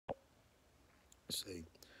See,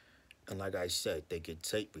 and like I said, they get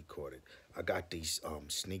tape recorded. I got these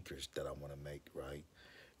sneakers that I want to make, right?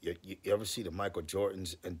 You ever see the Michael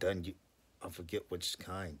Jordans, and then I forget which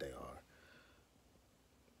kind they are.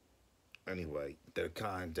 Anyway, they're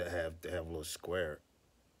kind that have a little square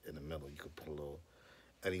in the middle. You could put a little.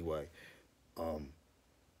 Anyway, um,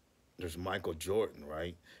 there's Michael Jordan,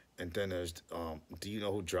 right? And then there's do you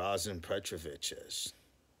know who Drazen Petrovic is?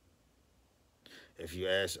 If you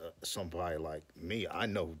ask somebody like me, I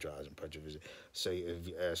know who Drazen Petrovic is. Say if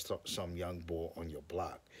you ask some young boy on your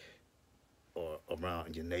block or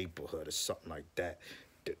around your neighborhood or something like that,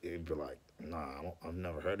 they'd be like, "Nah, I've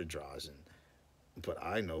never heard of Drazen." But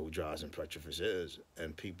I know who Drazen Petrovic is,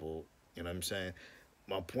 and people, you know what I'm saying?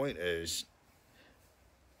 My point is,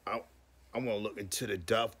 I I want to look into the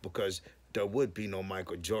depth because there would be no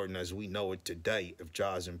Michael Jordan as we know it today if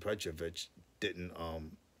Drazen Petrovic didn't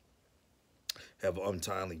have an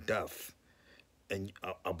untimely death. And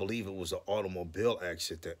I believe it was an automobile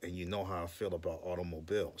accident, and you know how I feel about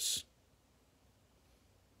automobiles.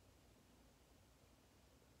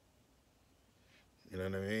 You know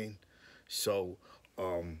what I mean? So,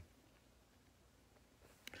 um,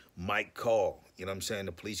 Mike call, you know what I'm saying?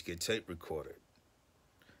 The police get tape recorded,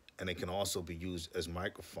 and they can also be used as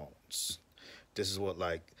microphones. This is what,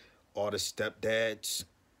 like, all the stepdads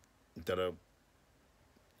that are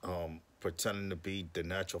pretending to be the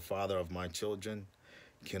natural father of my children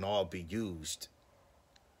can all be used.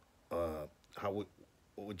 How would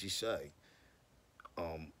what would you say?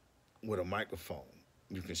 Um, with a microphone,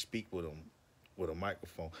 you can speak with them with a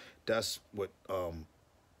microphone. That's what.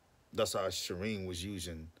 That's how Shireen was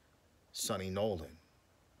using Sonny Nolan.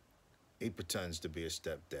 He pretends to be a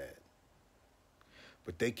stepdad,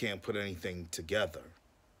 but they can't put anything together.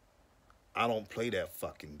 I don't play that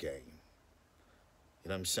fucking game. You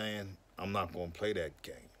know what I'm saying? I'm not gonna play that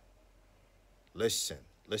game. Listen,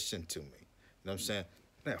 listen to me. You know what I'm saying?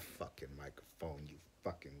 That fucking microphone, you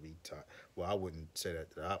fucking retard. Well, I wouldn't say that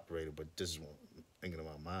to the operator, but this is what I'm thinking in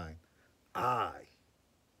my mind. I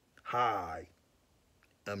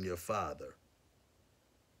am your father.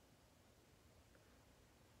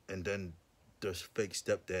 And then the fake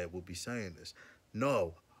stepdad will be saying this.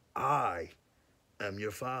 No, I am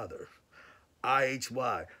your father.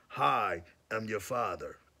 I-H-Y, hi, am your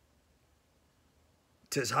father.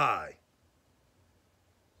 'Tis high.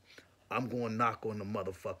 I'm gonna knock on the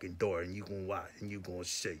motherfucking door and you gonna watch and you gonna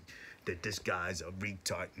see that this guy's a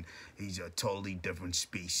retard and he's a totally different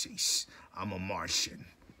species. I'm a Martian.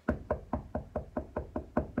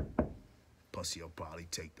 Pussy will probably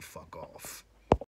take the fuck off.